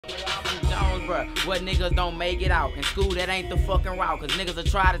bruh, what niggas don't make it out. In school, that ain't the fucking route, cause niggas will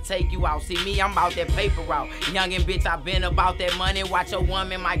try to take you out. See me, I'm about that paper route. Youngin' bitch, I been about that money. Watch your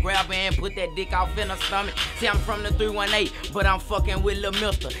woman, might grab her and put that dick off in her stomach. See, I'm from the 318, but I'm fucking with Lil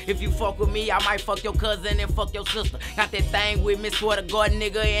Mister. If you fuck with me, I might fuck your cousin and fuck your sister. Got that thing with me, swear to God,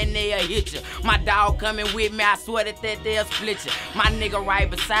 nigga, and they'll hit you. My dog coming with me, I swear that they'll split you. My nigga right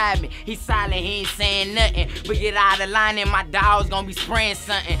beside me, he silent, he ain't saying nothing. But get out of line and my dog's gonna be spraying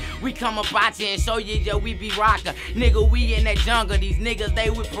something. We come up out you and show you, yo, we be rockin'. Nigga, we in that jungle, these niggas, they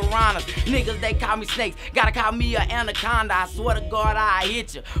with piranhas. Niggas, they call me snakes, gotta call me an anaconda. I swear to God, I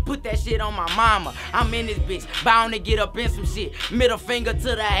hit you. Put that shit on my mama. I'm in this bitch, bound to get up in some shit. Middle finger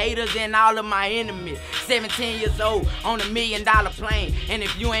to the haters and all of my enemies. 17 years old, on $1 million plane. And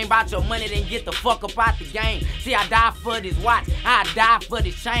if you ain't about your money, then get the fuck up out the game. See, I die for this watch, I die for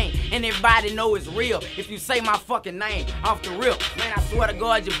this chain. And everybody know it's real if you say my fucking name off the rip. Man, I swear to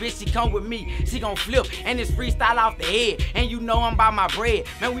God, your bitch, she come with me, she gon' flip. And it's freestyle off the head, and you know I'm by my bread.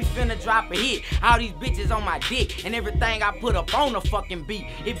 Man, we finna drop a hit, all these bitches on my dick. And everything I put up on the fucking beat,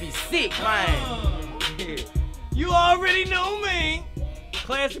 it be sick, man. You already know me.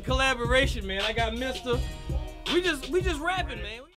 Classic collaboration, man. I got Mr. We just rapping, man.